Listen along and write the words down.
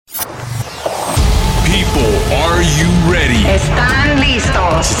ready? ¿Están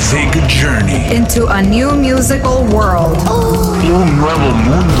listos? To take a journey into a new musical world. Un nuevo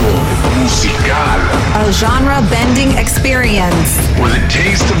mundo musical. A genre-bending experience. With a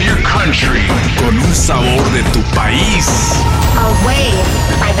taste of your country. Con un sabor de tu país. A wave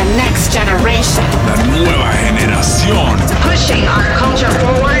by the next generation. La nueva generación. Pushing our culture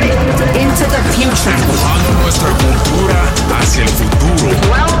forward into the future. Empujando nuestra cultura hacia el futuro.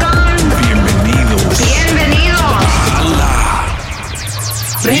 Welcome. Bienvenidos. Bienvenidos. A la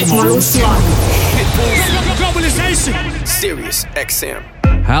Revolución. Sirius XM.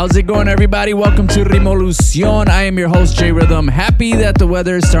 How's it going, everybody? Welcome to Revolucion. I am your host, J Rhythm. Happy that the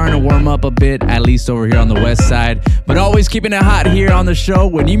weather is starting to warm up a bit, at least over here on the west side. But always keeping it hot here on the show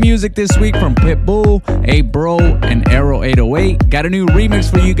with new music this week from Pitbull, A-Bro, and Aero 808. Got a new remix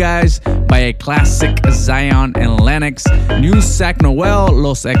for you guys by a classic Zion and Lennox. New Sac Noel,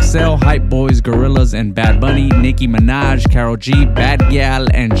 Los Excel, Hype Boys, Gorillaz, and Bad Bunny, Nicki Minaj, Karol G, Bad Gyal,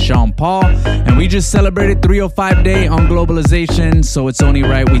 and Sean Paul. And we just celebrated 305 Day on Globalization, so it's only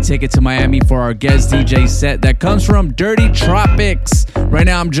right we take it to Miami for our guest DJ set that comes from Dirty Tropics. Right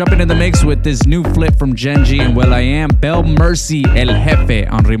now I'm jumping in the mix with this new flip from Genji and will.i.am, Bell Mercy, El Jefe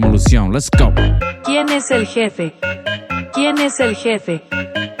on Revolucion. Let's go. ¿Quién es el jefe? ¿Quién es el jefe?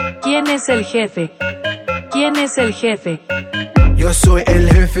 ¿Quién es el jefe? ¿Quién es el jefe? Yo soy el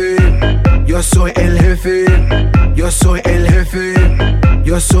jefe, yo soy el jefe, yo soy el jefe,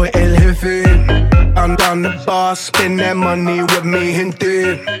 yo soy el jefe. I'm the boss, spend that money with me,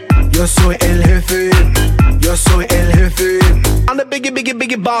 gente. Yo soy el jefe, yo soy el jefe. I'm the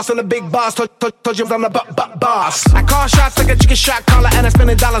biggie boss, I'm the big boss. Told you I'm the boss. I call shots like a chicken shot caller, and I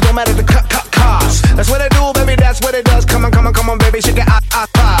spend dollars, no matter the cut cost. That's what I do, baby, that's what it does. Come on, baby, shake it,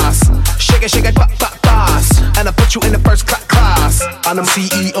 boss. Shake it, boss. And I put you in the first class. I'm the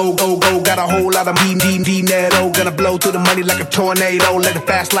CEO, go, got a whole lot of dinero. Gonna blow through the money like a tornado. Let the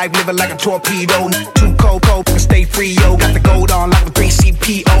fast life, living like a torpedo. Too cold, stay free, yo. Got the gold on like a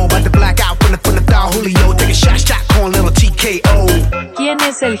 3CPO. About to black out from the Don Julio. Take a shot, corn, little TKO. ¿Quién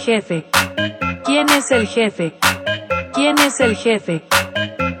es el jefe? ¿Quién es el jefe? ¿Quién es el jefe?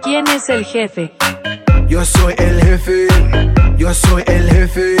 ¿Quién es el jefe? Yo soy el jefe, yo soy el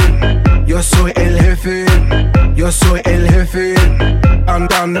jefe, yo soy el jefe, yo soy el jefe. I'm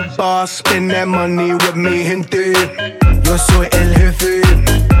the boss, spend that money with me, gente. Yo soy el jefe,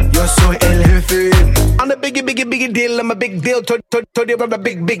 yo soy el jefe. I'm the biggie deal, I'm a big deal. Told you I'm a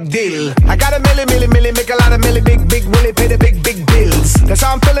big deal. I got a milli, make a lot of milli, big, really pay the big bills. That's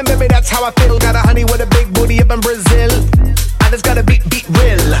how I'm feeling, baby, that's how I feel. Got a honey with a big booty up in Brazil. I just gotta beat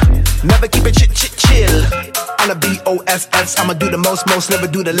real. Never keep it chill. I'm a BOSS, I'ma do the most, never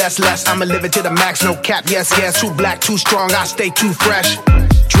do the less. I'ma live it to the max, no cap, yes. Too black, too strong, I stay too fresh.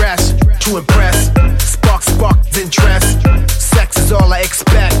 Dress, to impress. Spark, interest. Sex is all I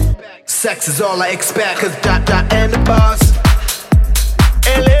expect. Sex is all I expect. Cause dot and the boss.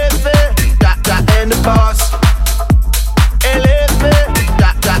 Eleve, dot and the boss. Eleve,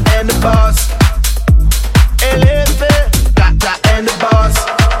 dot and the boss. Eleve, dot and the boss.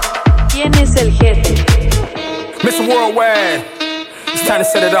 ¿Quién es el jefe? Mr. Worldwide, it's time to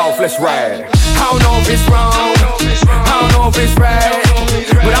set it off, let's ride. I don't know if it's wrong, I don't know if it's right,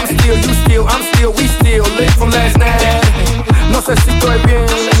 but I'm still, you still, I'm still, we still lit from last night. No sé si estoy bien,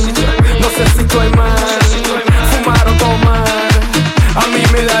 no sé si estoy mal, fumar o tomar, a mí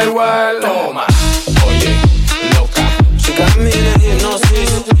me da igual. Toma, oye, loca, she got me in a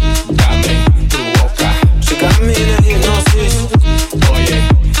hypnosis. Dame tu boca, she got me in a hypnosis. Oye,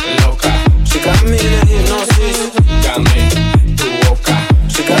 loca, she got me in a hypnosis. Dame tu boca,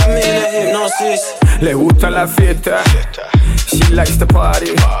 she got me in a hypnosis. Le gusta la fiesta, she likes to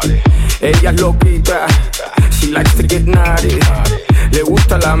party. Ella es loquita, she likes to get naughty. Le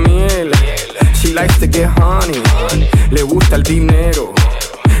gusta la miel, she likes to get honey. Le gusta el dinero,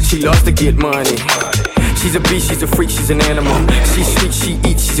 she loves to get money. She's a beast, she's a freak, she's an animal. She's sweet, she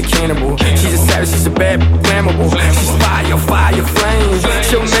eats, she's a cannibal. She's a savage, she's a bad flammable. She's fire, flame.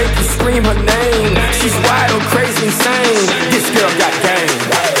 She'll make you scream her name. She's wild, crazy, insane. This girl got game.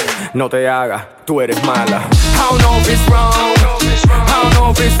 No te hagas, tú eres mala. I don't know if it's wrong, I don't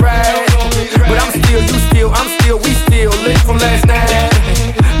know if it's right, but I'm still, you still, I'm still, we still lit from last night.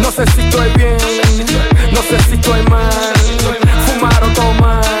 No sé si estoy bien, no sé si estoy mal, fumar o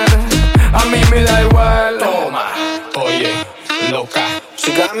tomar, a mí me da igual. Toma, oye, loca,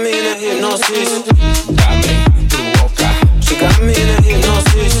 she got me in a hypnosis. Dame tu boca, she got me in a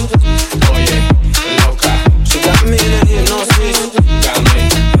hypnosis. Oye, loca, she got me in a hypnosis. Dame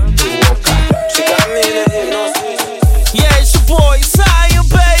tu boca, she got me in a hypnosis. Yeah, it's your boy Zion,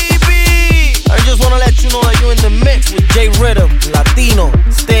 baby. I just wanna let you know that you're in the mix with J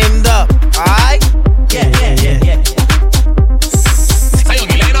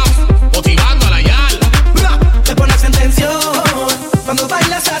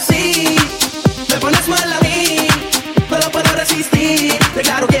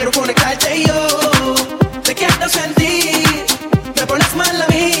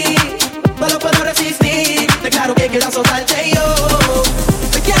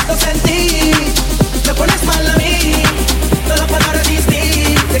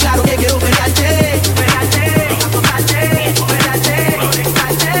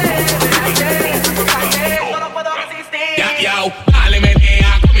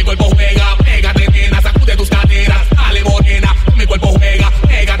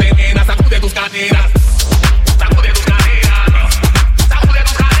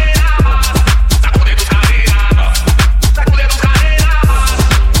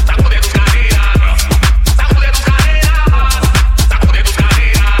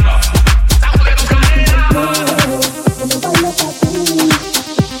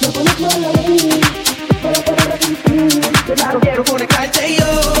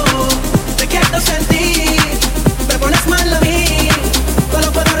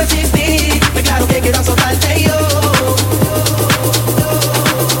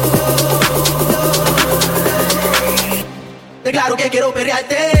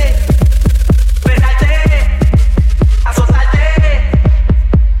Pégate.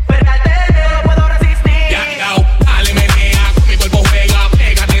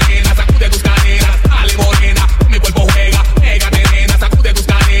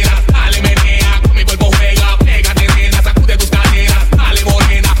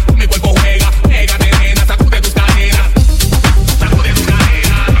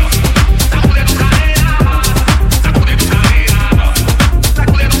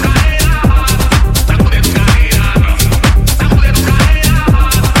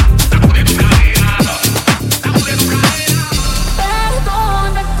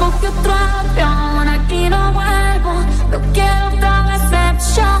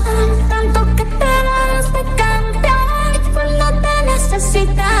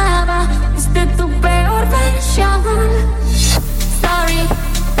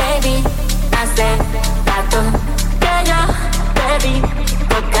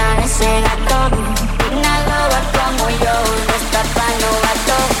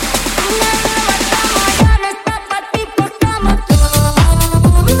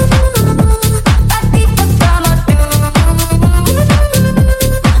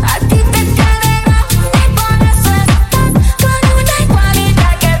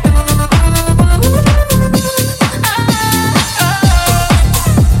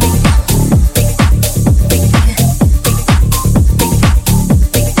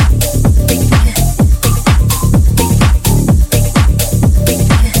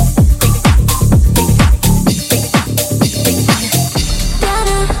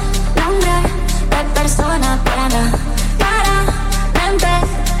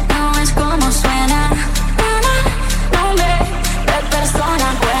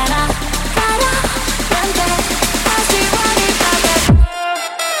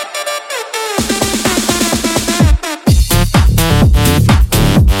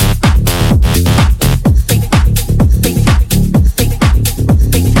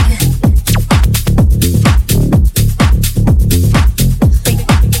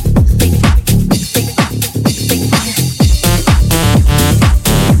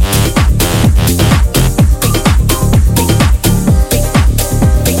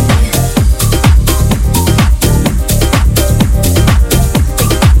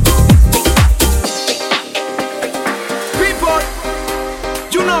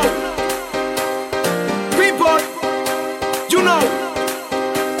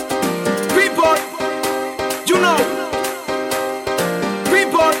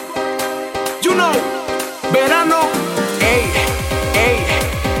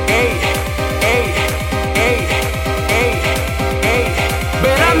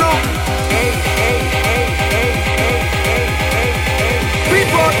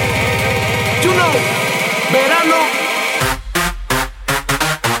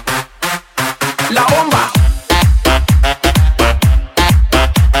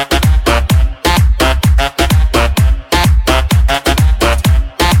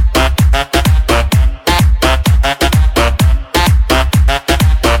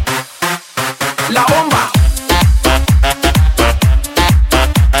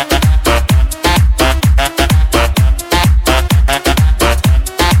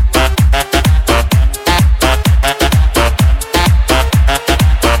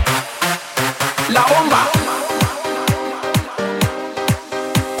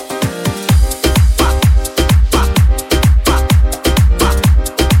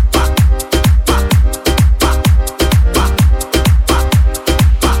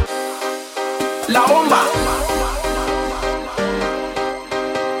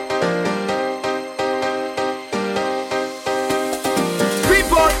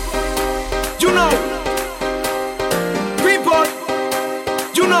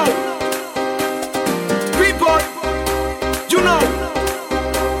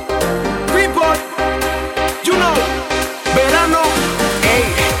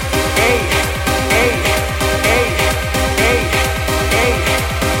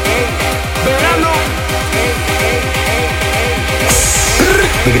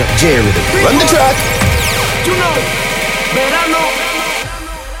 Run the track. You know, verano.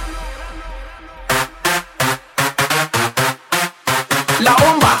 La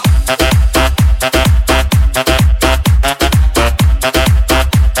bomba.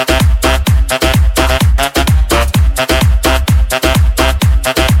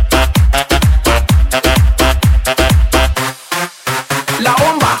 La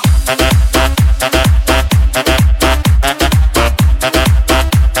bomba.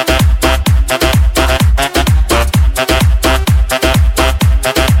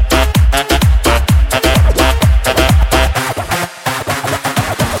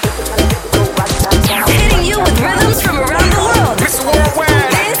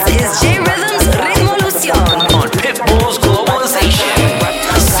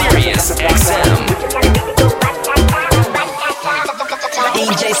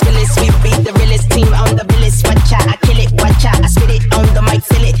 DJ Skillets, we beat the realest team on the realest. Watch out, I kill it, watch out, I spit it on the mic,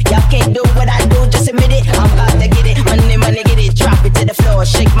 feel it. Y'all can't do what I do, just admit it. I'm about to get it, money, money, get it. Drop it to the floor,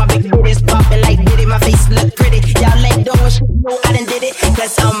 shake my big booties, poppin' like did it. My face look pretty, y'all ain't doing shit, no, I done did it.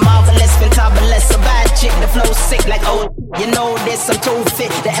 Cause I'm marvelous, fantabulous, a bad chick, the flow sick like oh, you know this, I'm too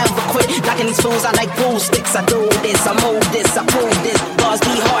fit to ever quit. Knocking these fools out like pool sticks. I do this, I move this, I prove this. Bars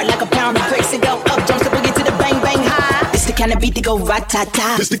be hard like a pound of bricks. It go up, jumps the boogie to the bang bang high. This the kind of beat that go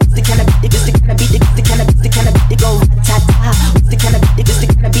rat-ta-ta. This the kind of beat, this the kind of beat, the kind of beat that go rat-ta-ta. This the kind of beat, this the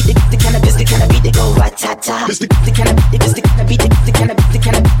kind of beat, this the kind of beat that go rat-ta-ta. This the kind of beat, this the kind of beat, this the kind of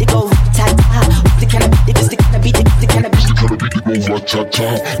beat that go rat-ta-ta. This the kind of beat, this the kind of beat, this the kind of beat that go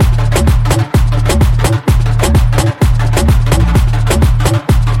rat-ta-ta.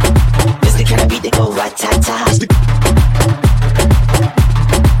 They go rat-ta-ta.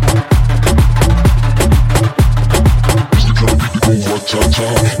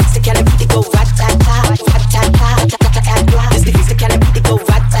 This the kind of beat they go rat-ta-ta, rat-ta-ta, rat-ta-ta. This the kind of beat they go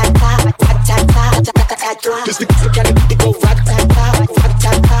rat-ta-ta, rat-ta-ta, rat-ta-ta. This the kind of beat they go rat-ta-ta,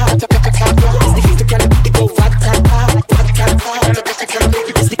 rat-ta-ta, rat-ta-ta. This the kind of beat they go rat-ta-ta, rat-ta-ta, rat-ta-ta.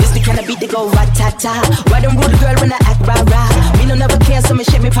 This the kind of beat they go rat-ta-ta. Why don't rude girl when I act rah-rah? Me no never care, so me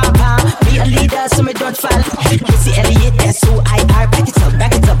shake me pop-pop. Be a leader, so me don't fall. Missy Elliott, that's who I are.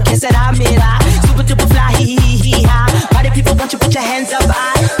 Back it up, kiss it, I'm it. Super duper fly, hee hee hee ha. Party people, want you put your hands up,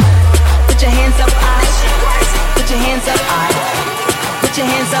 put your hands up, put your hands up, put your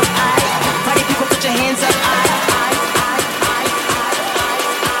hands up, party people, put your hands up,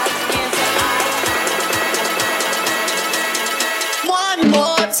 one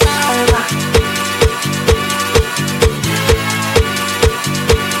more time.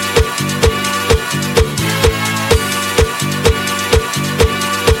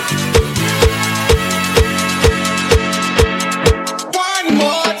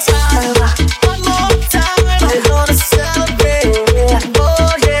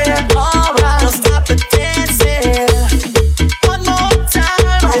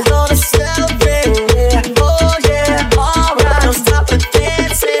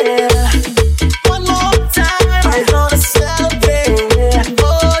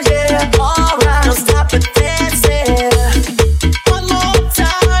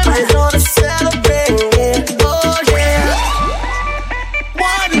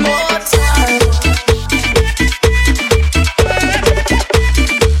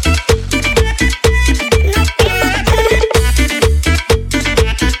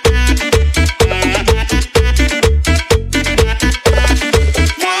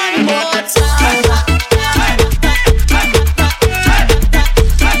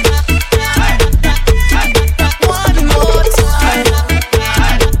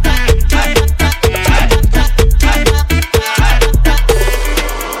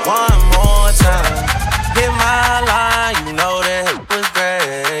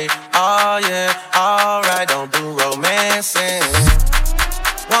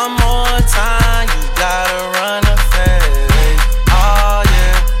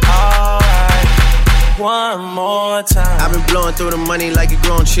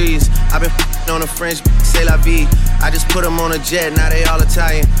 Jet, now they all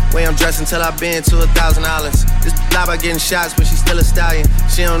Italian. Way I'm dressed until I've been to $1,000. This lie by getting shots, but she's still a stallion.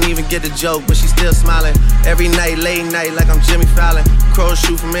 She don't even get the joke, but she's still smiling. Every night, late night, like I'm Jimmy Fallon. Crows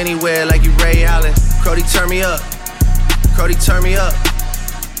shoot from anywhere, like you Ray Allen. Crody, turn me up. Crody, turn me up.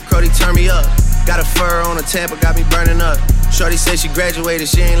 Crody, turn me up. Got a fur on a Tampa, got me burning up. Shorty said she graduated,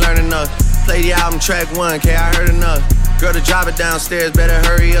 she ain't learned enough. Play the album track 1, K, I heard enough. Girl to drive it downstairs, better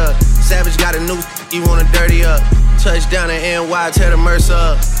hurry up. Savage got a new, you wanna dirty up. Touchdown in NY, tear the Mercer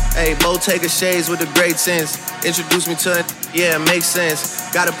up. Hey, Bo take a shades with a great sense. Introduce me to it, yeah, it makes sense.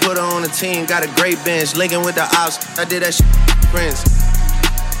 Gotta put her on the team, got a great bench. Linking with the ops, I did that shit with friends.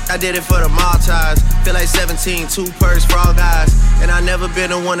 I did it for the Maltese. Feel like 17, 2 purse for all guys. And I never been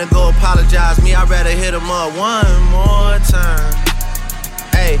the one to go apologize. Me, I'd rather hit them up one more time.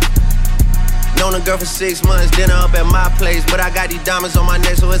 Hey. Known a girl for 6 months, dinner up at my place. But I got these diamonds on my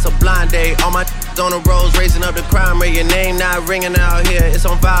neck, so it's a blind date. All my on the roads, raising up the crime rate. Your name not ringing out here, it's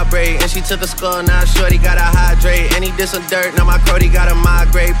on vibrate. And she took a skull, now shorty gotta hydrate. And he did some dirt, now my Crody gotta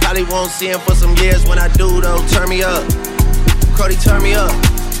migrate. Probably won't see him for some years. When I do though, turn me up. Crody, turn me up.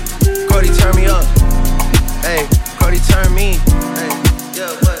 Crody, turn me up. Hey, Crody, turn me. Hey,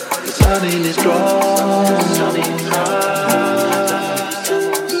 yeah, what? The sun in his drawers,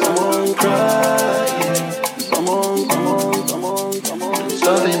 someone crying, someone.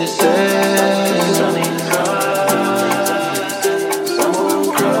 Love in his head, someone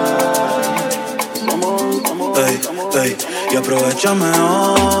crying, someone. Ey, y aprovechame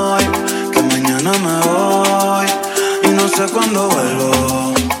hoy. mañana me voy y no sé cuándo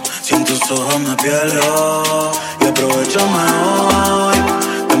vuelvo. Si en tus ojos me pierdo y aprovechame hoy,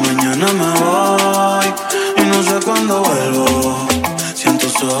 que mañana me voy y no sé cuándo vuelvo. Si en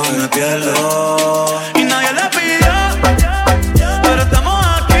tus ojos me pierdo y nadie le pidió, pero estamos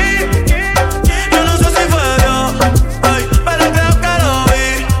aquí. Yo no sé si fue Dios, ay, pero creo que lo vi.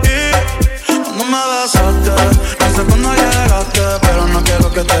 Cuando me besaste, no sé cuándo llegaste, pero no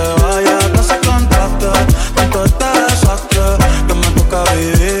quiero que te vayas. No se contraste con todo este desastre que me toca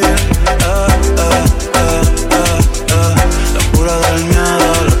vivir. La cura del miedo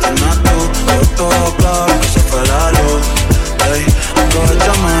lo tienes tú. Veo todo claro que se fue la luz. Ey,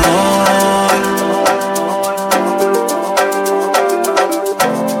 aprovechame hoy.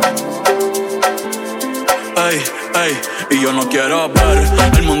 Ey, ey, y yo no quiero ver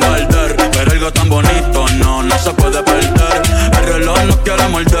el mundo arder, pero algo tan bonito no se puede perder. El reloj no quiere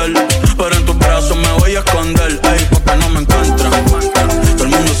morder, pero en tus brazos me voy a esconder. Ey, porque no me encuentran. Todo el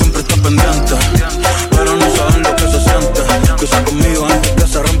mundo siempre está pendiente, pero no saben lo que se siente. Cruza conmigo antes que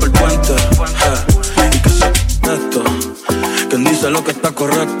se rompa el puente. Y que se esto, quien dice lo que está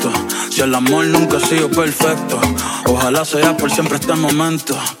correcto. Si el amor nunca ha sido perfecto, ojalá sea por siempre este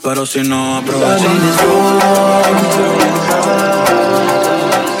momento. Pero si no, aprovechen.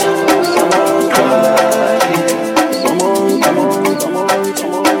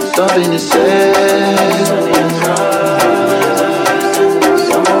 Something to say.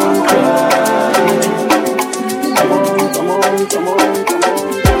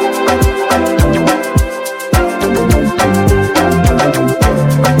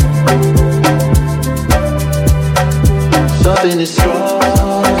 Something is wrong.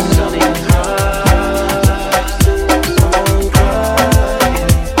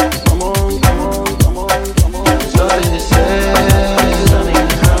 Something to say.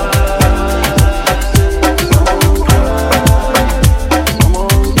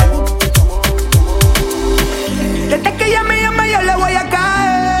 Desde que ella me llama yo le voy a caer.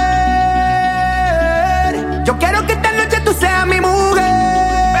 Yo quiero que esta noche tú seas mi mujer,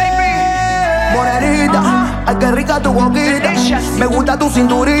 baby. Morenita, ay qué rica tu boquita. Me gusta tu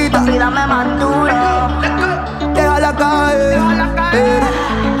cinturita. Dame más duro. Déjala caer.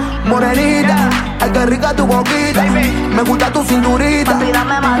 Morenita, ay qué rica tu boquita. Me gusta tu cinturita.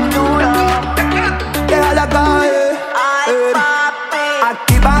 Dame más duro. Déjala caer.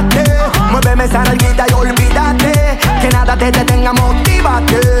 Actívate, muéveme esa nalguita y olvídate que nada te detenga,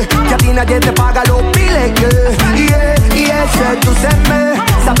 motívate. Que a ti nadie te paga los biles, yeah, sedúceme.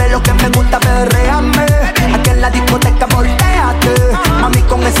 Sabes lo que me gusta, perréame. Aquí en la discoteca volteate. Mami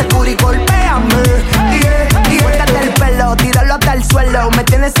con ese curi golpéame, yeah. Suéltate el pelo, tíralo hasta el suelo. Me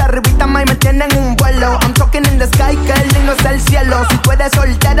tienes arribita, ma, y me tienes en un vuelo. I'm talking in the sky, que el lindo es el cielo. Si tú eres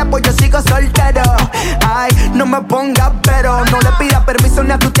soltera, pues yo sigo soltero. Ay, no me pongas pero. No le pidas permiso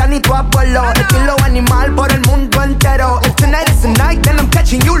ni a tu tía ni tu abuelo. Estilo animal por el mundo entero. If tonight is the night, then I'm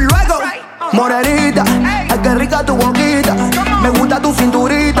catching you luego. Morenita, ay qué rica tu boquita. Me gusta tu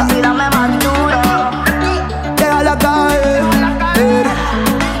cinturita. Dame más duro. Déjala caer.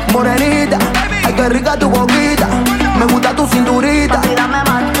 Morenita, ay qué rica tu boquita. Me gusta tu cinturita. Dame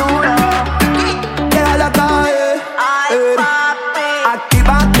más duro. Déjala caer.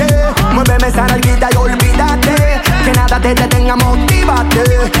 Actívate, muéveme esa nalguita y olvídate que nada te detenga, motívate.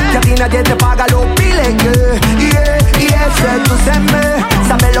 Que a ti nadie te paga los biles, yeah, sedúceme.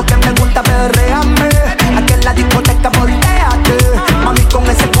 Sabes lo que me gusta, perréame. Aquí en la discoteca volteate. Mami con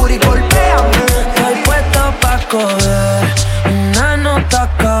ese curi golpéame. Estoy puesto pa' coger una nota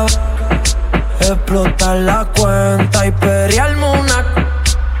acá, explotar la cuenta y perrearme una.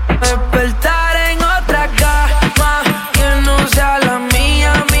 Despertar en otra cama que no sea la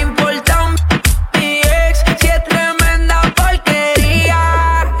mía. Me importa mi ex si es tremenda porquería.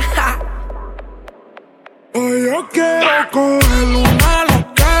 Hoy yo quiero coger una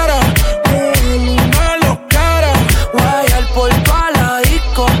locara, guayar por toda la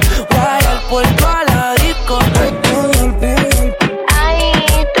disco, guayar por toda la disco. Ay,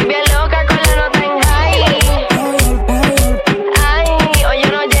 estoy bien loca con la nota en high. Ay, hoy yo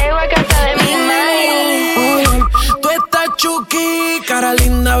no llego a casa de mi madre. Tú estás chuki, cara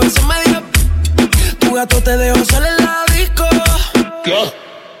linda, a veces me dio. Tu gato te dejó solo en la disco.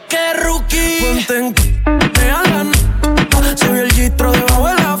 ¿Qué rookie? Ponte en se vio el gistro debajo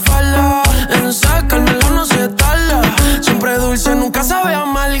de la falda. En sacármela no se tarda. Siempre dulce, nunca sabe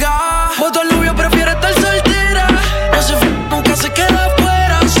amarga. Voto al novio, prefiere estar soltera. No se fue, nunca se queda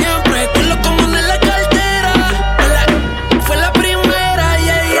afuera. Siempre con los comunes en la cartera. Fue la primera,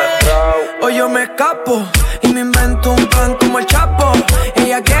 yeah. Hoy yo me escapo y me invento un plan como el Chapo.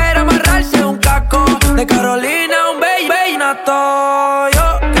 Ella quiere amarrarse a un caco.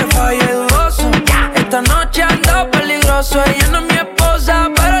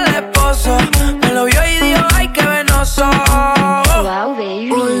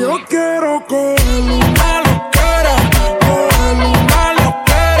 Yo quiero coger una loquera, coger una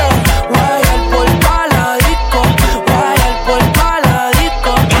loquera. Guayar por paladisco, guayar por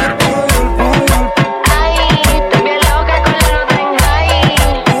paladisco. Ay, estoy bien loca con la nota en high.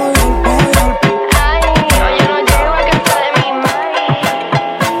 Ay, yo no llego a casa de mi mai.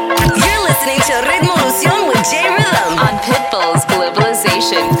 You're listening to Ritmolución with J Rhythm on Pitbull's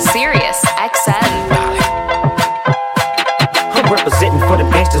Globalization, Sirius XM. I'm representing for the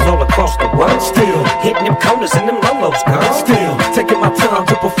gangsters all across the world. Still hitting them corners and them lolos, girl. Still taking my time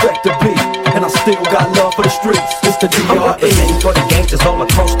to perfect the beat, and I still got love for the streets. It's the I'm representing for the gangsters all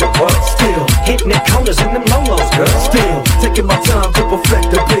across the world. Still hitting them corners and them lolos, girl. Still taking my time to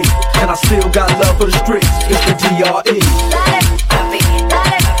perfect the beat, and I still got love for the streets. It's the DRE.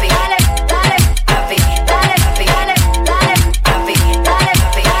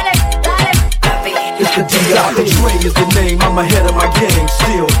 Dr. Dre is the name, I'm ahead of my game.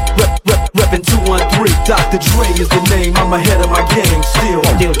 Still reppin' 213. Dr. Dre is the name, I'm ahead of my game. Still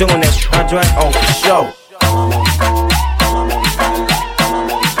doing that, Andre? Oh, for sure.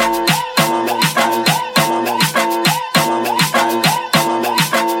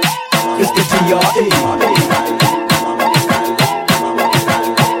 It's the DRE.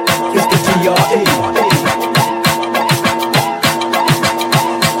 It's the DRE.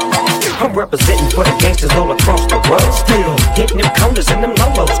 I'm representing for the gangsters all across the world. Still hitting them corners and them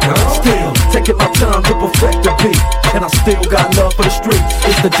lolos, girl. Still taking my time to perfect the beat, and I still got love for the streets.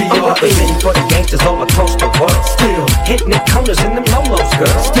 It's the DRE. I'm representing for the gangsters all across the world. Still hitting them corners and them lolos,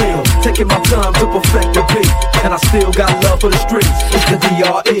 girl. Still taking my time to perfect the beat, and I still got love for the streets. It's the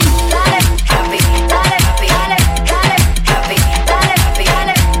DRE.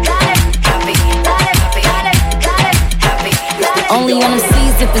 Only on them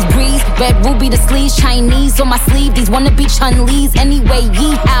seas if it's breeze. Red ruby the sleeves, Chinese on my sleeve. These wanna be Chun-Lees anyway,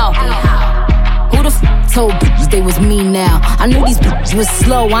 yee-how. Who the told bitches they was me now? I knew these bitches was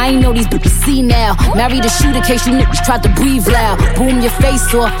slow, I ain't know these bitches see now. Married a shooter in case you niggas tried to breathe loud. Boom your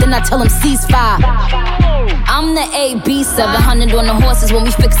face off, then I tell them ceasefire. I'm the AB, 700 on the horses when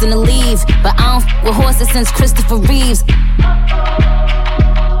we fixin' to leave. But I don't f with horses since Christopher Reeves.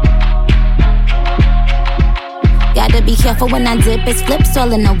 Gotta be careful when I dip, it's flips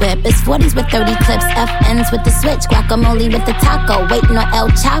all in the whip. It's 40s with 30 clips, FNs with the switch, guacamole with the taco, waiting on El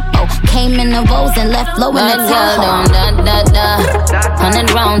Chapo. Came in the Rolls and left low in the Tahoe. Da.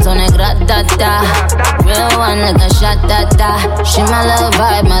 100 rounds on it, gra-da-da. Real one like a shot-da-da. She my little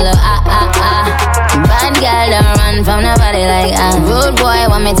vibe, my little ah. Bad girl don't run from nobody like ah. Rude boy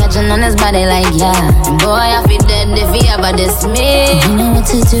want me touching on his body like yeah. Boy, I feel dead if he ever diss me. You know what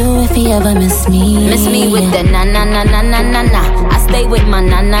to do if he ever miss me. Miss me with the na. I stay with my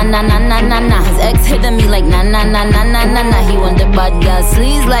na. His ex hitting me like na. He want the bad girl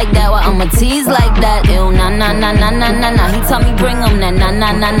sleaze like that, well I'ma tease like that. Ew na. He tell me bring him that na.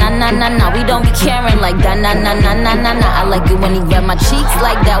 We don't be caring like that na. I like it when he grab my cheeks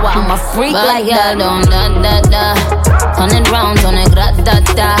like that, well I'm a freak but like that. Don't da. 100 rounds on it,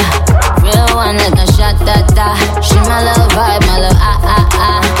 gra-da-da. Real one like a shot-da-da. She my little vibe, my little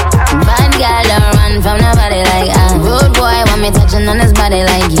ah. Bad girl don't run from nobody like ah. Rude boy want me touching on his body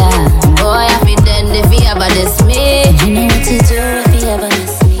like yeah. Boy, I feel dead if he ever diss me. You know what to do if he ever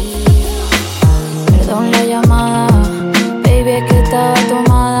miss me. Perdón la llamada, baby es que estaba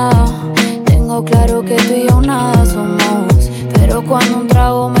tomada. Tengo claro que tú y yo nada somos, pero cuando un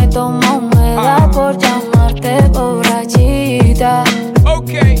trago me tomo me da por llamarte borrachita.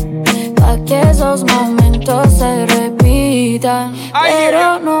 Pa' que esos momentos se repitan.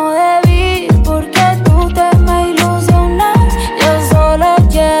 Pero no debí porque tú te me ilusionas. Yo solo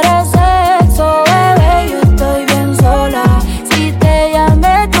quiero sexo, bebé, yo estoy bien sola. Si te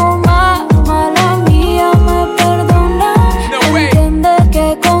llamé tu mamá, la mía me perdona. Entiende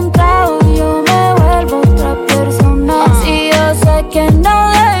que con trago yo me vuelvo otra persona. Si yo sé que no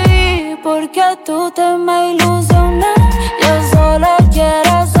debí porque tú te me ilusionas. Yo solo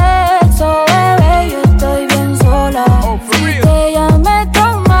quiero sexo, bebé, yo estoy bien sola. Si te llamé tu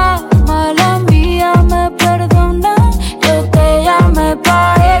mamá, la mía me perdona. Yo te llamé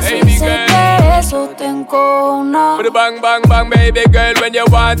pa' eso y sé que eso te encona. Bang, baby girl, when you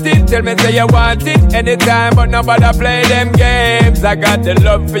want it, tell me say you want it anytime, but nobody play them games. I got the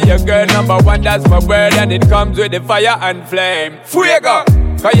love for your girl, number one, that's my word, and it comes with the fire and flame. Fuego!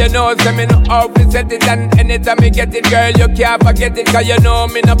 Cause you know, say me no how to set it, and anytime me get it, girl, you can't forget it. Cause you know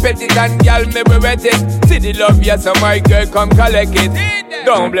me no pet it, and girl, me be wet it. See the love, yes, so my girl, come collect it.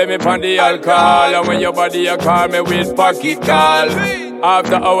 Don't blame me for the alcohol, and when your body you call me with pocket call.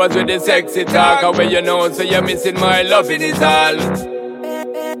 After hours with the sexy talk, and when you know, so you're missing my love, it is all.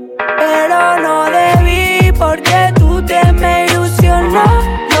 pero no debí porque tú te me ilusionó.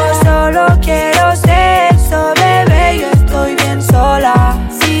 Yo solo quiero sexo, bebé, yo estoy bien sola.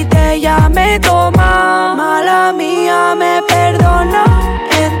 Si te llamé, toma, mala mía, me perdona.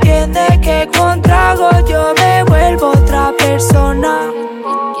 Entiende que con trago yo me vuelvo otra persona.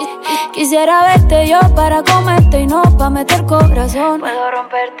 Quisiera verte yo para comerte y no pa' meter corazón. Puedo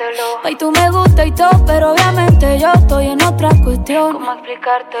rompértelo. Ay, tú me gusta y todo, pero obviamente yo estoy en otra cuestión. ¿Cómo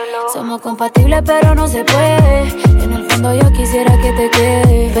explicártelo? Somos compatibles pero no se puede. En el fondo yo quisiera que te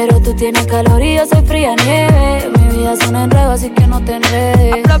quede, pero tú tienes calor y yo soy fría nieve. Mi vida es un enredo, así que no te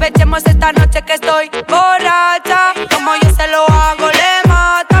enredes. Aprovechemos esta noche que estoy borracha. Como yo se lo hago, le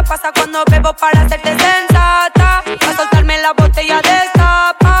mata. Pasa cuando bebo para hacerte sensata. Pa' soltarme la botella de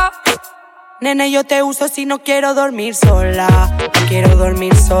tapa. Nene, yo te uso si no quiero dormir sola. No quiero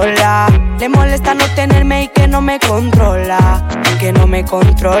dormir sola. Le molesta no tenerme y que no me controla. Que no me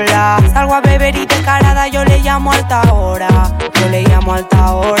controla. Salgo a beber y descarada yo le llamo a alta hora. Yo le llamo a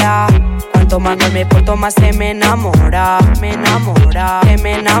alta hora. Cuanto más me porto más se me enamora. Me enamora, se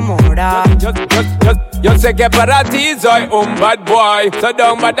me enamora. Yo sé que para ti soy un bad boy. So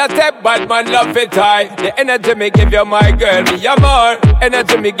don't bother take bad man love it high. The energy me give you my girl, mi amor.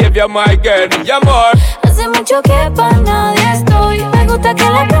 Energy me give you my girl, mi amor. Hace mucho que pa' nadie estoy. Me gusta que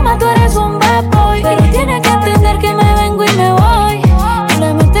en la cama tú eres un bad boy. Pero tienes que entender que me vengo y me voy. No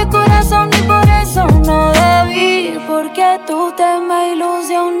le metes corazón y por eso no debí. Porque tú te me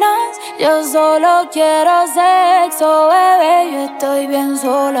ilusionas. Yo solo quiero sexo, bebé, yo estoy bien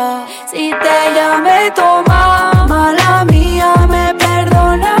sola. Si te llamé, toma, mala mía, me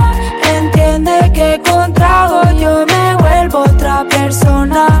perdona. Entiende que con trago yo me vuelvo otra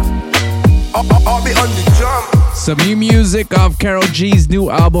persona. I'll be on the drum. Some new music off Karol G's new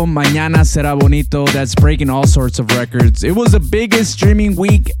album, Mañana Será Bonito, that's breaking all sorts of records. It was the biggest streaming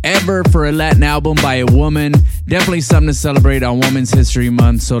week ever for a Latin album by a woman. Definitely something to celebrate on Women's History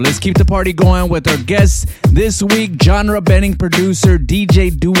Month. So let's keep the party going with our guests this week, genre-bending producer,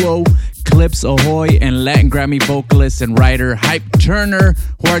 DJ duo, Clips Ahoy, and Latin Grammy vocalist and writer Hype Turner,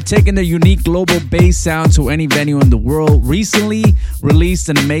 who are taking their unique global bass sound to any venue in the world. Recently released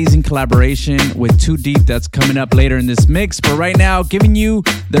an amazing collaboration with Too Deep that's coming up later in this mix. But right now, giving you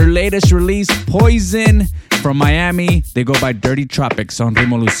their latest release, Poison, from Miami. They go by Dirty Tropics on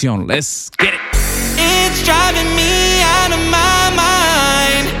Revolucion. Let's get it. It's driving me out of my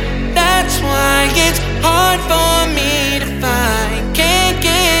mind. That's why it's hard for me to find. Can't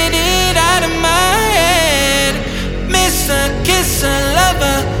get it out of my head. Miss a kiss, a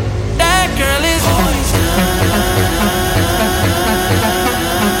lover. That girl is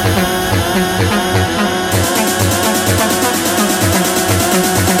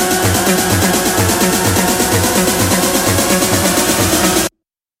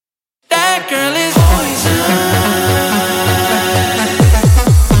that girl is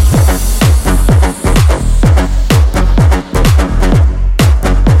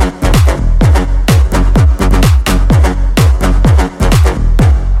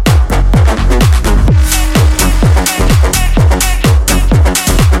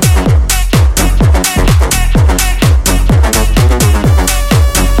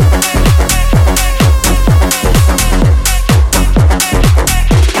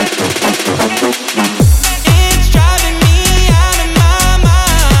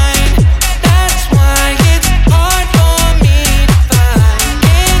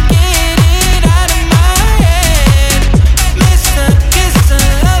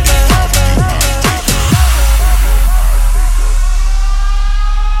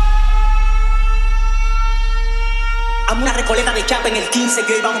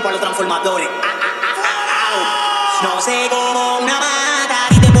que hoy vamos para los transformadores. No sé cómo una mata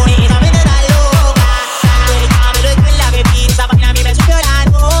y te pone esa mente tan loca. Cuando el cabello es la bebida, esa vaina a mí me subió la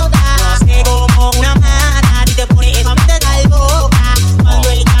nota. No sé cómo una mata y te pone esa mente tan loca. Cuando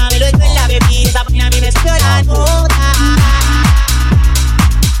el cabello es la bebida, esa vaina a mí me subió la nota.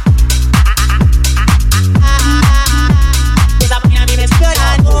 Esa vaina a mí me subió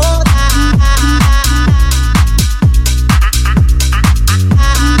la nota.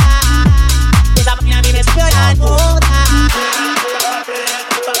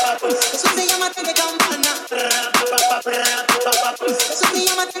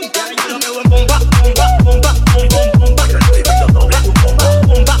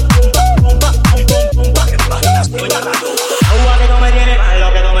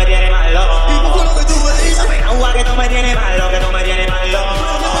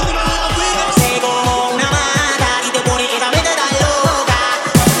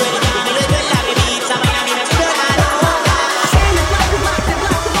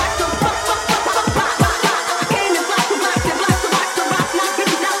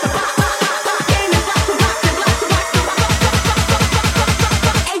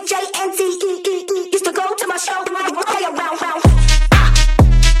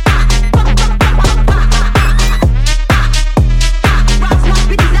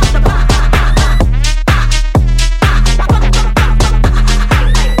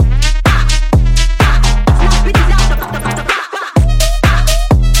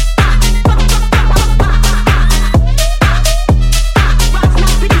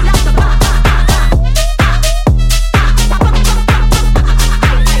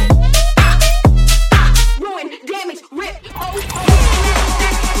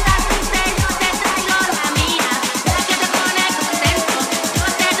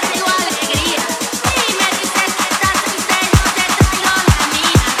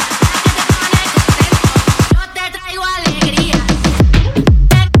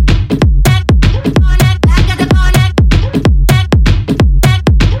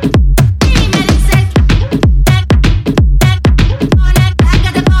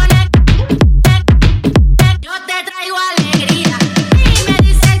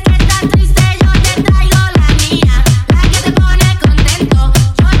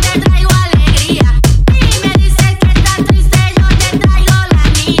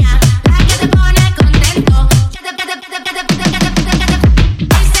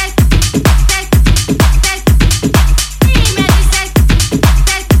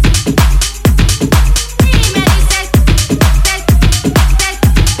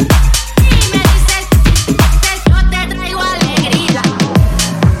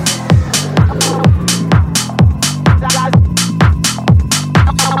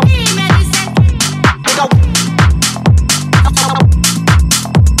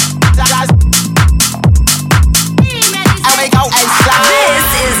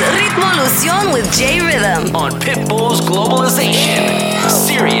 on Pitbull's Globalization,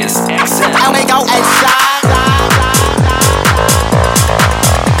 Sirius XM. And we go and slide.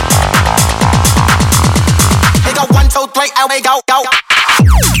 We go 1, 2, 3, and we go.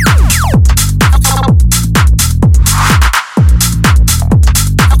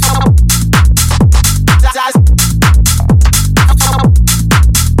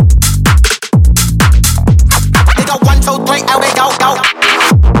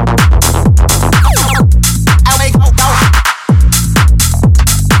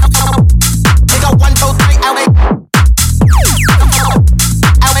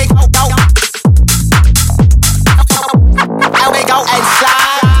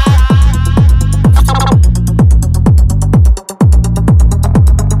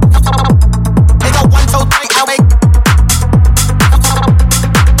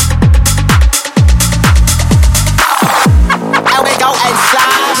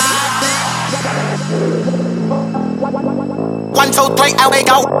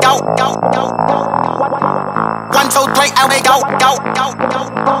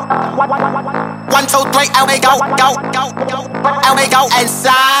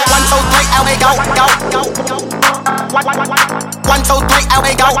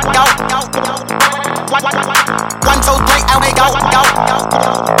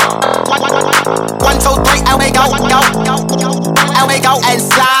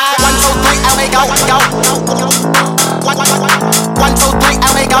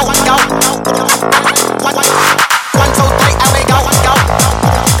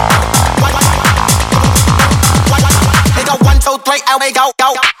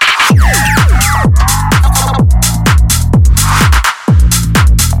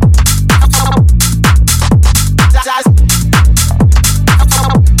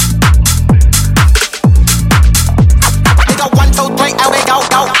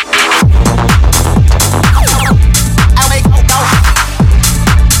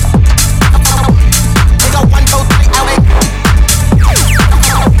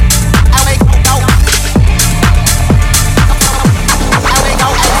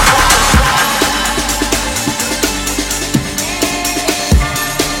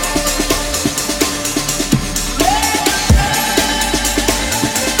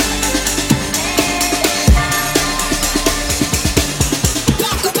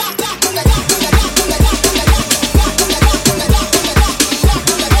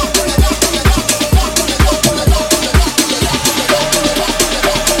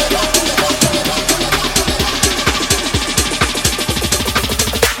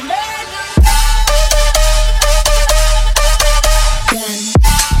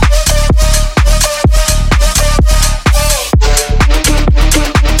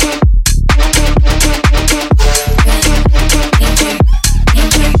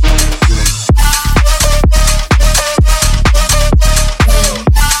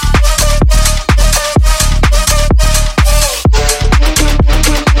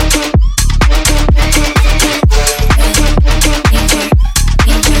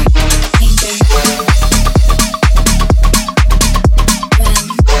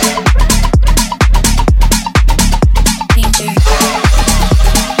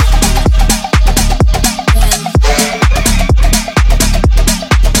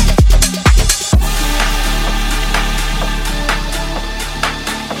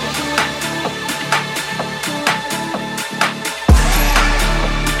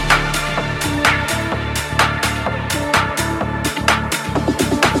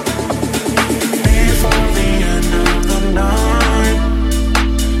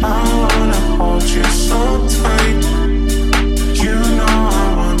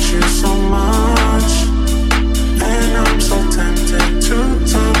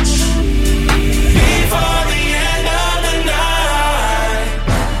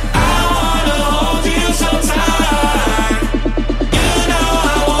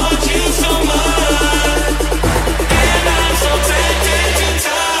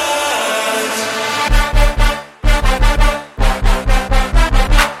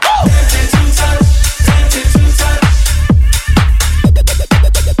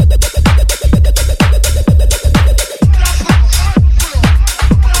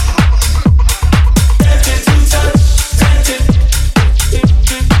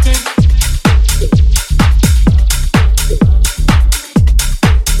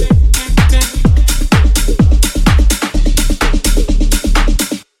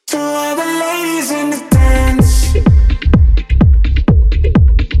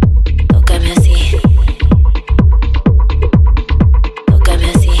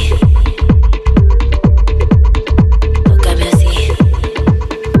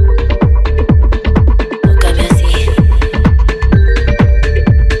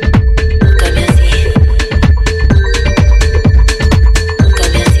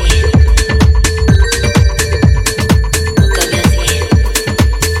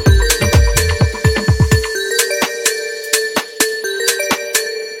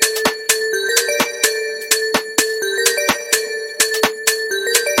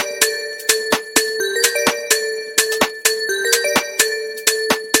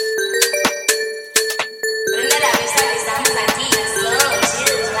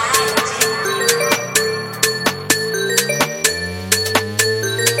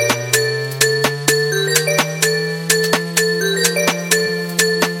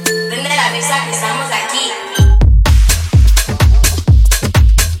 avisa que estamos aquí.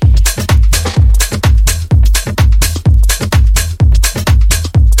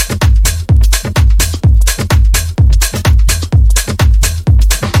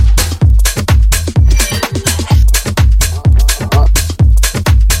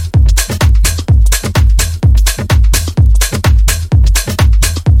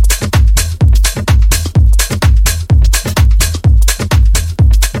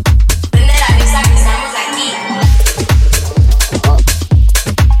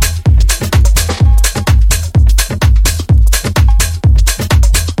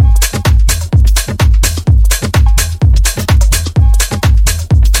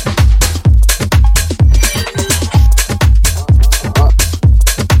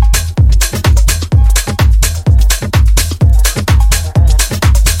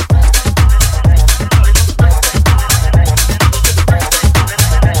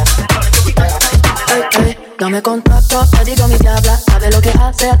 Dame contacto, te digo mi diabla. Sabe lo que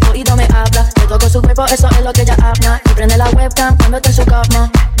hace, al oído me habla. Le toco su cuerpo, eso es lo que ella habla. Y prende la webcam cuando está en su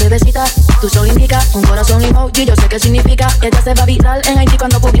cama. Bebecita, tu sol indica un corazón emoji, yo sé qué significa. Ella se va viral en Haití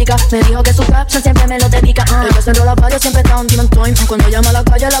cuando publica. Me dijo que su caption siempre me lo dedica. El que se enrola varios siempre está on demand time. Cuando llama a la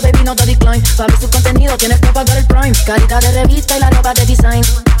calle, la baby no te decline. Para ver su contenido tienes que pagar el prime. Carita de revista y la ropa de design.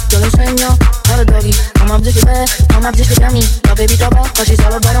 Yo le enseño a los doggy. I'm up to bed, I'm up to me. La baby trabaja, she's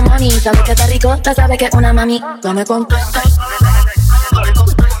all about money. Sabe que está rico, la sabe que es una mami. Dame contacto.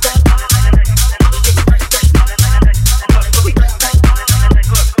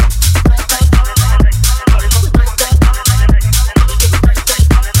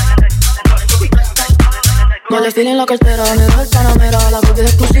 No le feeling lo que espera, me da el panamera. La copia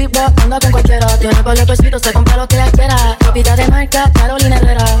es exclusiva, anda con cualquiera. Tiene varios pesitos, se compra lo que ella quiera. Ropita de marca, Carolina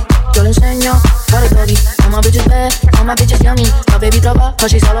Herrera. Yo le enseño para el body. All my bitches bad, all my bitches yummy. La baby trabaja,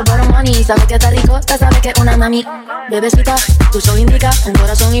 she's all about money. Sabe que está rico, ya sabe que es una mami. Bebecita, tu sol indica un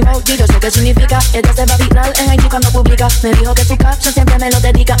corazón emoji, yo sé qué significa. Ella se va viral en Haití cuando publica. Me dijo que su caption siempre me lo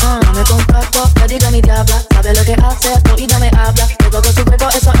dedica. Me contacto, te digo mi diabla. Sabe lo que hace, al oído me habla. Le toco su cuerpo,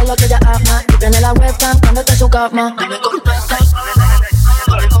 eso es lo que ella ama. Y prende la webcam cuando está en su cama. Dame contacto.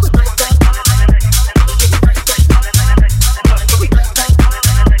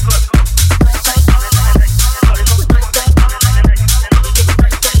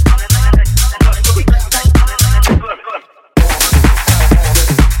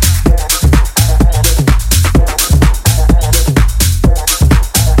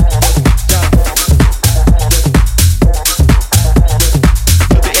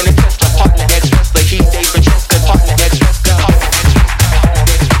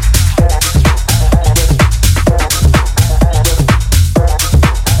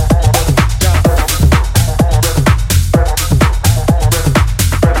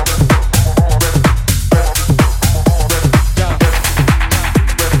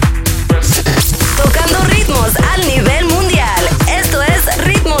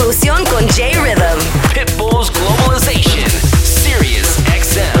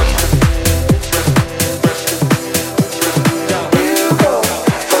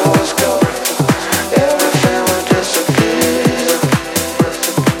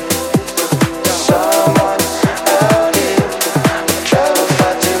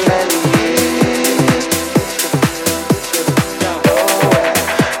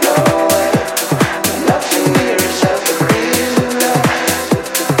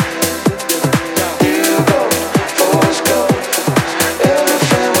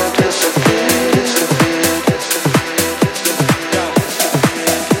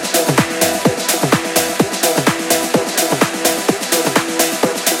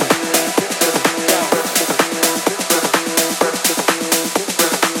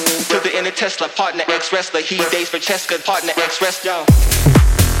 Tesla, partner ex-wrestler. He dates for Cheska, partner ex-wrestler.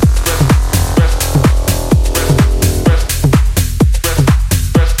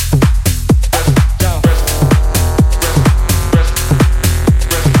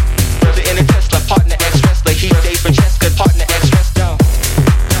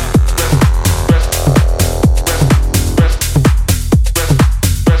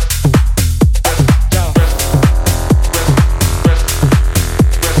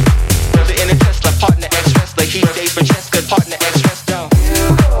 He dates for Cheska, partner ex-wrestler.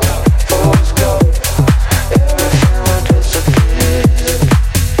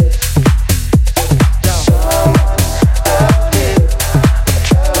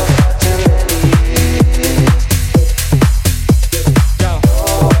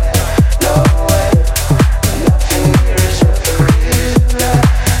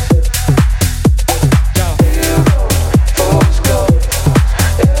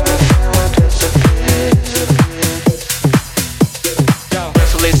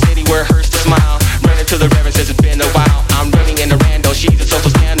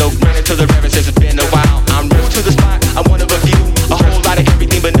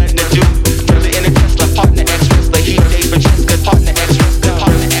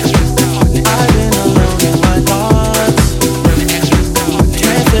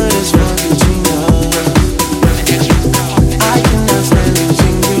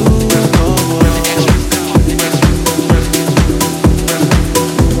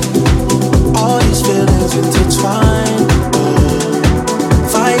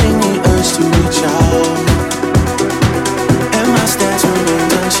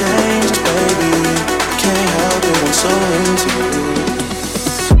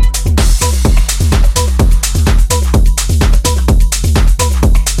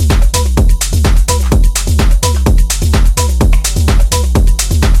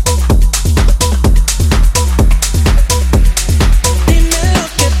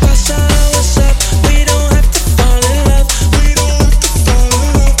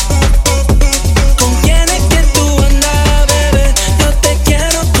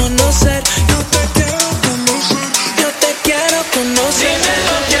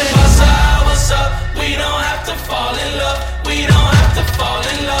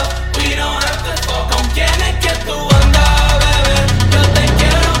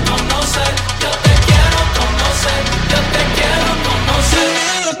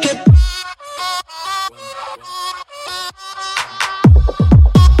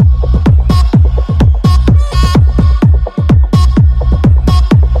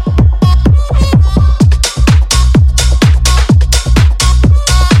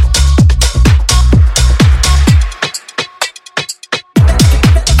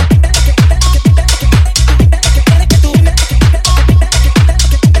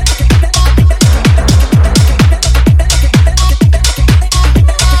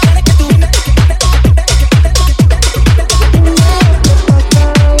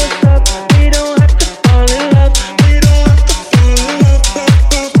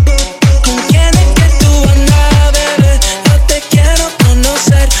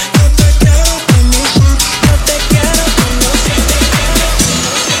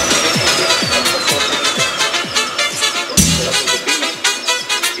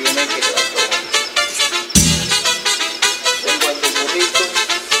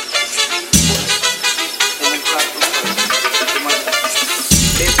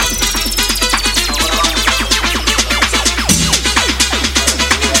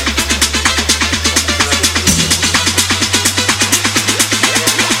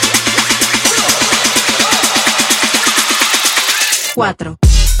 4.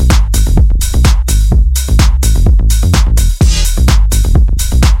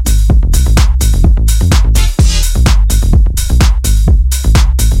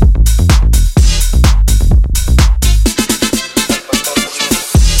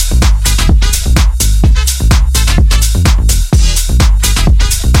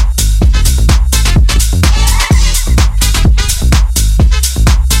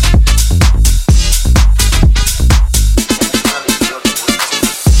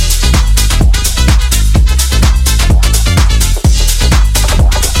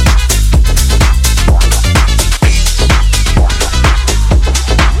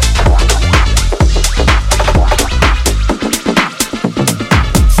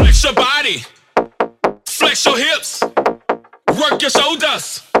 Flex your hips, work your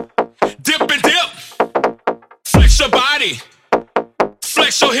shoulders, dip and dip. Flex your body,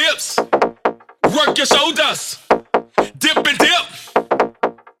 flex your hips, work your shoulders, dip and dip.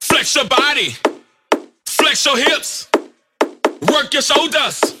 Flex your body, flex your hips, work your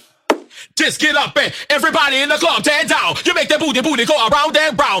shoulders. Just get up and everybody in the club stand down. You make that booty go around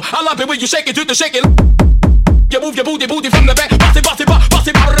and round. I love it when you shake it to the shaking. You move your booty from the back. Bossy, bossy, bossy,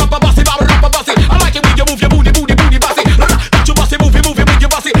 bossy, bossy, bossy. I like it when you move your booty, bossy. Don't you bossy, move it, you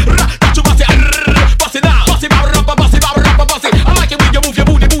bossy. Don't you bossy, bossy now. Bossy, bossy. I like it when you move your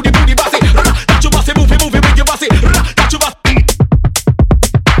booty, bossy. Don't you bossy, move it, you bossy. Don't you bossy.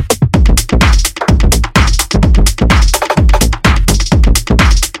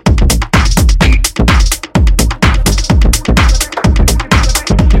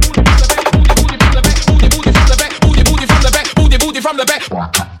 From the back,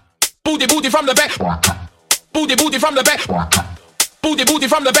 booty from the back, booty from the back, booty from the back, booty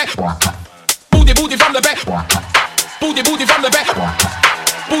from the back, booty from the back, booty from the back,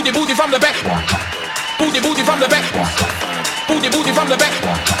 booty from the back, booty from the back, booty from the back,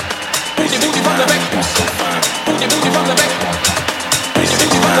 booty from the back, booty from the back, booty from the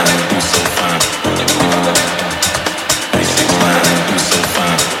back,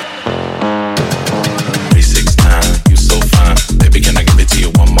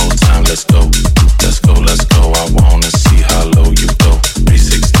 Let's go, let's go, let's go. I wanna see how low you go. 3,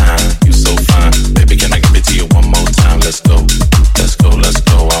 6, 9, you so fine. Baby, can I give it to you one more time? Let's go, let's go, let's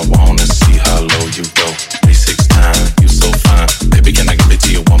go. I wanna see how low you go. 3, 6, 9, you so fine. Baby, can I give it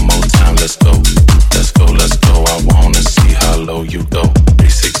to you one more time? Let's go, let's go, let's go. I wanna see how low you go. 3,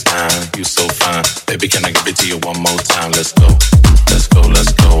 6, 9, you so fine. Baby, can I give it to you one more time? Let's go, let's go,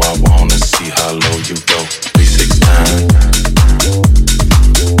 let's go. I wanna see how low you go. 3, 6, 9.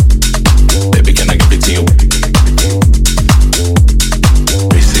 Baby, can I give it to you?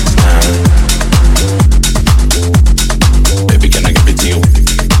 3, 6, 9. Baby, can I give it to you?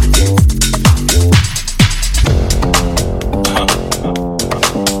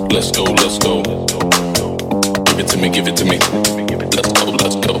 Let's go, let's go. Give it to me, give it to me. Let's go,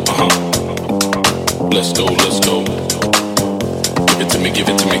 let's go. Let's go, let's go. Give it to me, give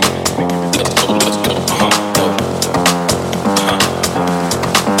it to me. Let's go, let's go.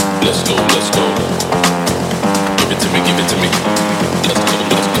 Let's go, let's go. Give it to me, give it to me. Let's go,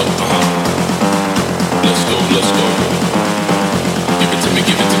 let's go. Let's go, let's go. Give it to me,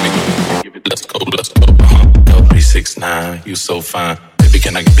 give it to me. Let's go, let's go. 3, 6, 9, you so fine. Baby,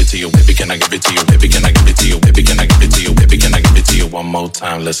 can I give it to you? Baby, can I give it to you? Baby, can I give it to you? Baby, can I give it to you? Baby, can I give it to you one more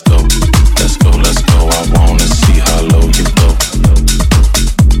time? Let's go, let's go, let's go. I wanna see how low you go.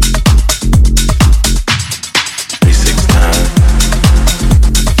 3, 6, 9.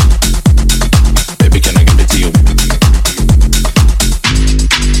 Baby, can I give it to you?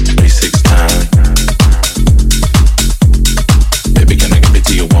 3, 6, 9. Baby, can I give it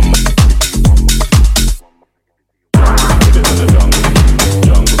to you one more?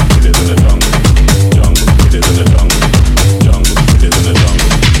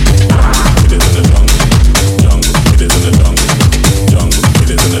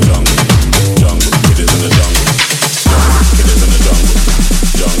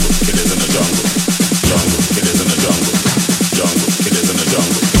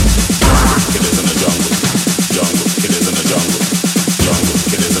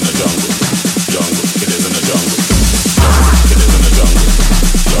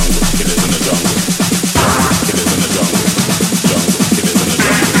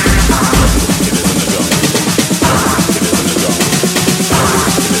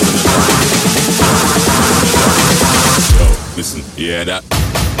 Yeah, that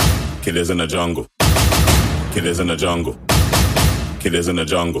kid is in the jungle. Kid is in the jungle. Kid is in the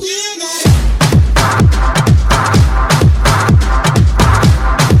jungle.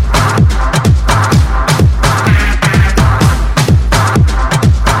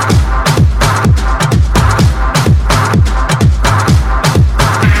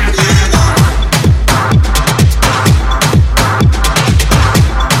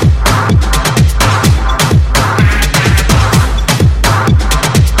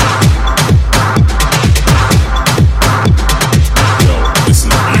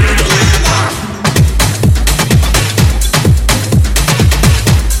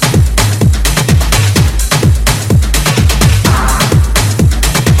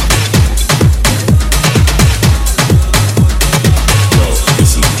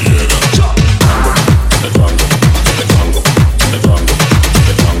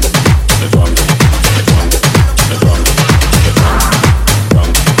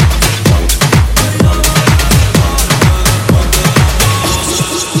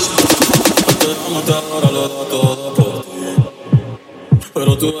 Te ahora lo da todo por ti.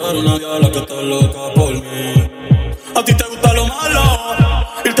 Pero tú eres una diabla que está loca por mí. A ti te gusta lo malo,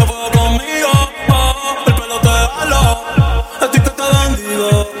 irte a fuego conmigo, el pelo te jalo, a ti que te bendigo.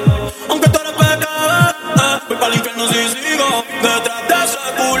 Aunque tú eres pecado, voy pa'l infierno si sigo detrás de ese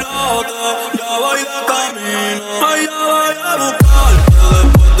culote. Ya voy de camino, ay, ya voy a buscarte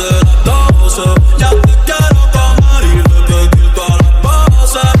después de las 12. Ya te quiero comer y repetir todas las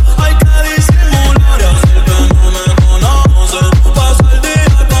bases. Hay que disimular y hacer que no me conoces. Pasa el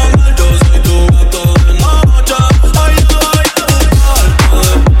día con él, yo soy tu gato de noche. Ay, ya voy a buscarte.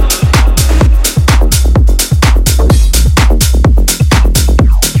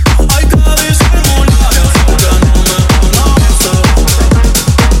 Hay que disimular y hacer que no me conoces.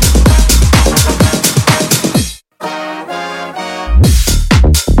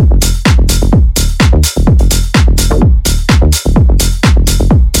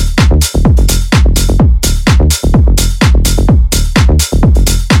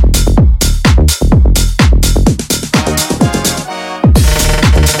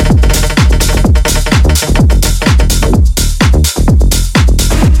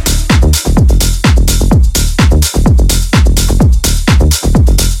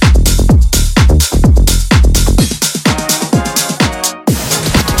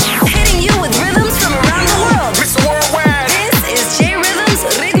 Hitting you with rhythms from around the world. Mr. Worldwide. This is J Rhythm's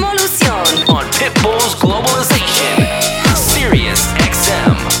Ritmolución On Pitbull's Globalization, Sirius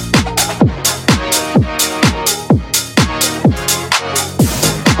XM.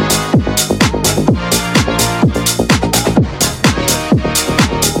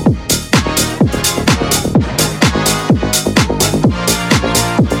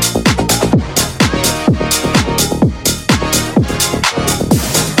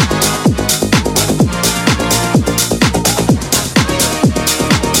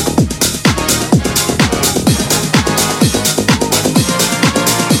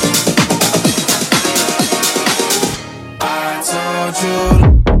 I told you.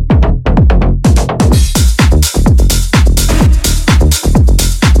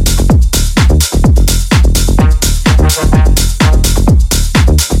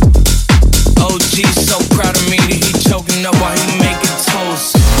 OG so proud of me that he choking up while he making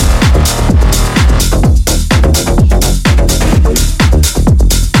toast.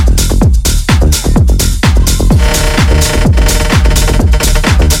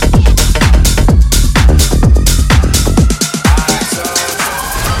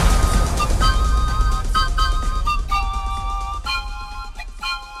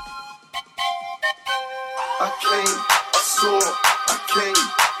 I came, I saw, I came,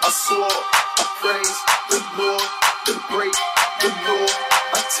 I saw, I praise the Lord, the break, the law.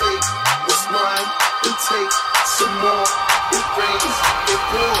 I take what's mine and take some more. It rains, it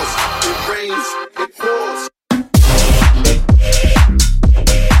pours, it rains, it pours.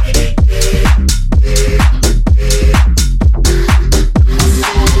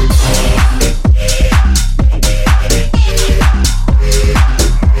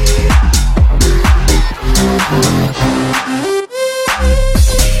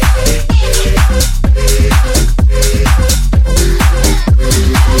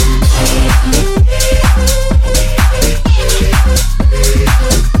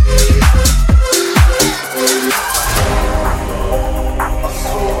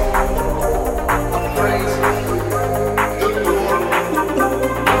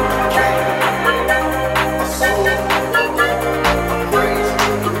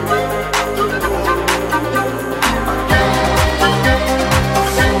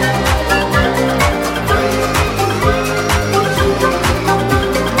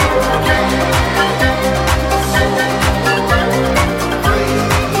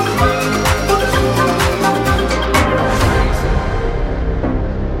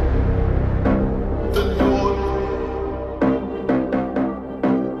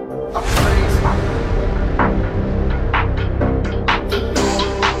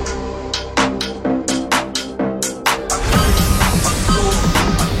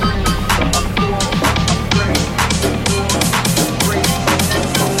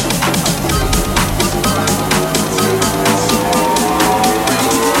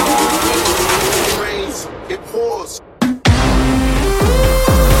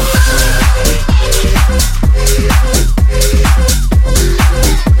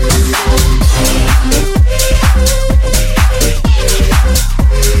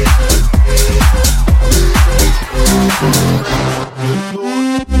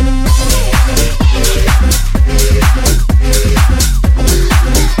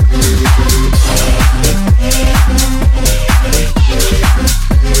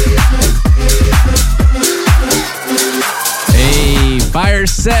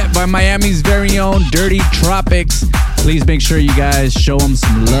 set by Miami's very own Dirty Tropics. Please make sure you guys show them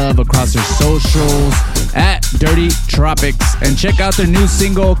some love across their socials at Dirty Tropics. And check out their new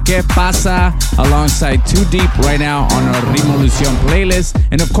single, Que Pasa, alongside Too Deep right now on our Revolucion playlist.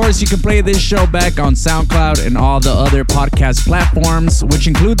 And of course, you can play this show back on SoundCloud and all the other podcast platforms, which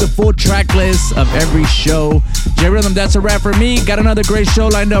include the full track list of every show. J-Rhythm, that's a wrap for me. Got another great show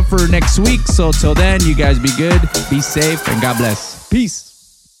lined up for next week. So till then, you guys be good, be safe, and God bless. Peace.